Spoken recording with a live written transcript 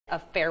A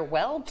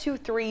farewell to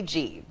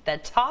 3G. The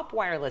top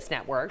wireless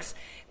networks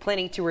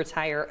planning to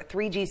retire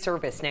 3G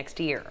service next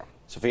year.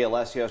 Sophia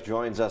Lesios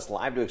joins us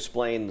live to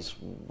explain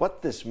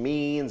what this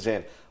means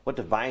and what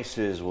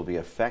devices will be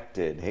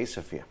affected. Hey,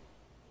 Sophia.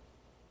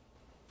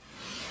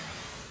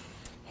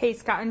 Hey,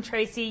 Scott and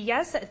Tracy.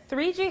 Yes,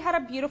 3G had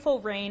a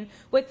beautiful reign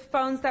with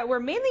phones that were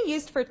mainly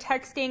used for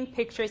texting,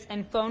 pictures,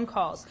 and phone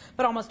calls.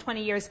 But almost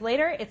 20 years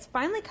later, it's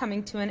finally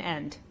coming to an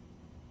end.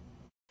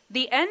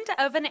 The end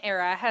of an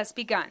era has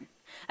begun.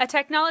 A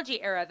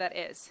technology era, that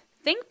is.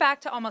 Think back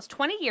to almost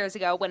 20 years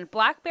ago when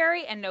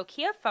BlackBerry and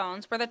Nokia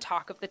phones were the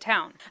talk of the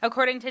town.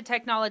 According to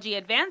technology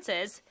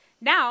advances,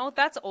 now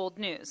that's old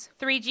news.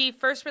 3G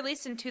first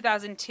released in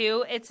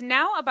 2002, it's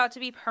now about to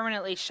be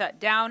permanently shut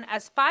down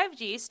as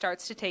 5G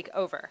starts to take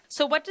over.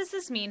 So what does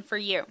this mean for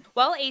you?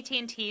 Well,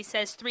 AT&T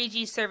says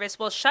 3G service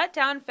will shut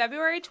down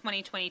February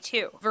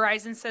 2022.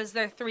 Verizon says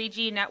their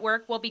 3G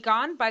network will be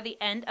gone by the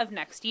end of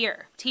next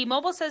year.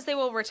 T-Mobile says they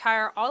will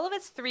retire all of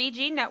its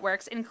 3G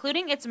networks,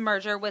 including its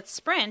merger with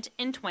Sprint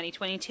in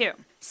 2022.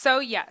 So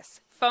yes,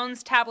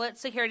 phones,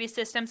 tablets, security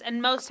systems, and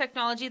most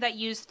technology that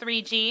use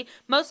 3G,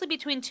 mostly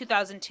between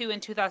 2002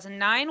 and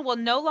 2009, will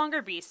no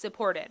longer be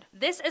supported.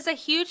 This is a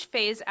huge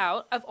phase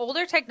out of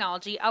older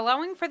technology,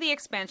 allowing for the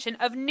expansion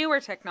of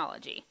newer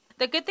technology.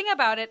 The good thing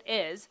about it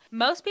is,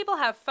 most people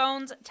have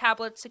phones,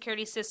 tablets,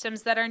 security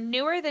systems that are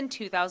newer than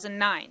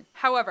 2009.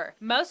 However,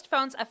 most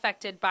phones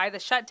affected by the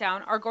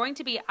shutdown are going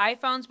to be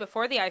iPhones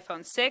before the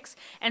iPhone 6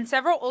 and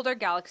several older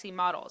Galaxy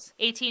models.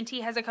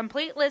 AT&T has a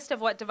complete list of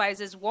what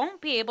devices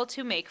won't be able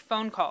to make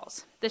phone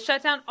calls. The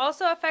shutdown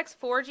also affects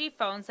 4G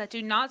phones that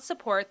do not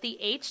support the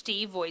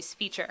HD voice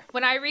feature.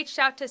 When I reached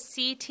out to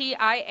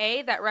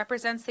CTIA, that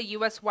represents the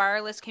U.S.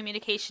 wireless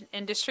communication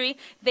industry,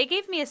 they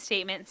gave me a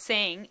statement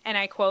saying, and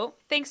I quote,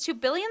 "Thanks to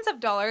billions of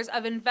dollars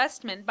of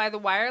investment by the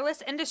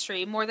wireless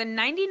industry, more than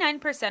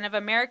 99% of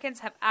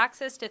Americans have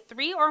access to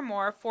 3 or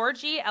more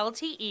 4G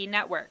LTE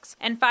networks,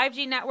 and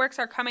 5G networks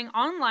are coming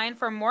online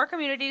for more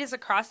communities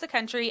across the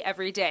country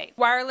every day.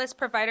 Wireless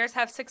providers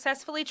have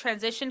successfully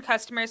transitioned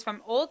customers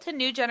from old to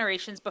new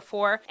generations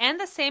before, and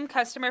the same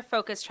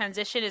customer-focused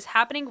transition is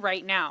happening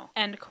right now."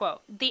 End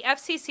quote. The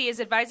FCC is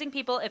advising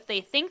people, if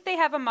they think they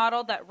have a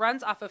model that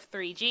runs off of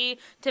 3G,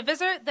 to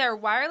visit their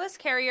wireless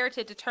carrier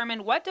to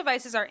determine what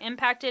devices are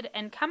impacted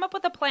and come up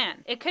with a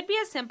plan. It could be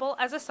as simple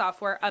as a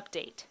software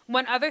update.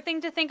 One other thing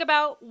to think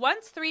about,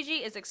 once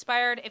 3G is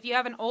expired, if you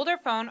have an older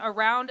phone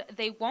around,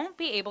 they won't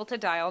be able to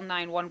dial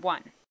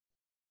 911.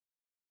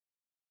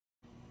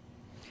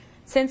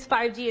 Since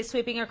 5G is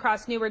sweeping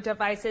across newer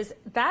devices,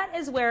 that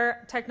is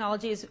where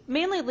technology is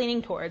mainly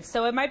leaning towards.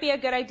 So it might be a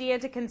good idea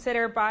to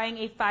consider buying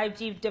a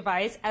 5G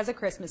device as a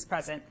Christmas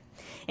present.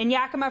 In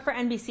Yakima for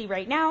NBC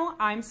Right Now,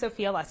 I'm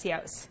Sophia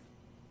Lesios.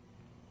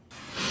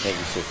 Thank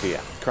you,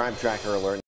 Sophia. Crime Tracker alert.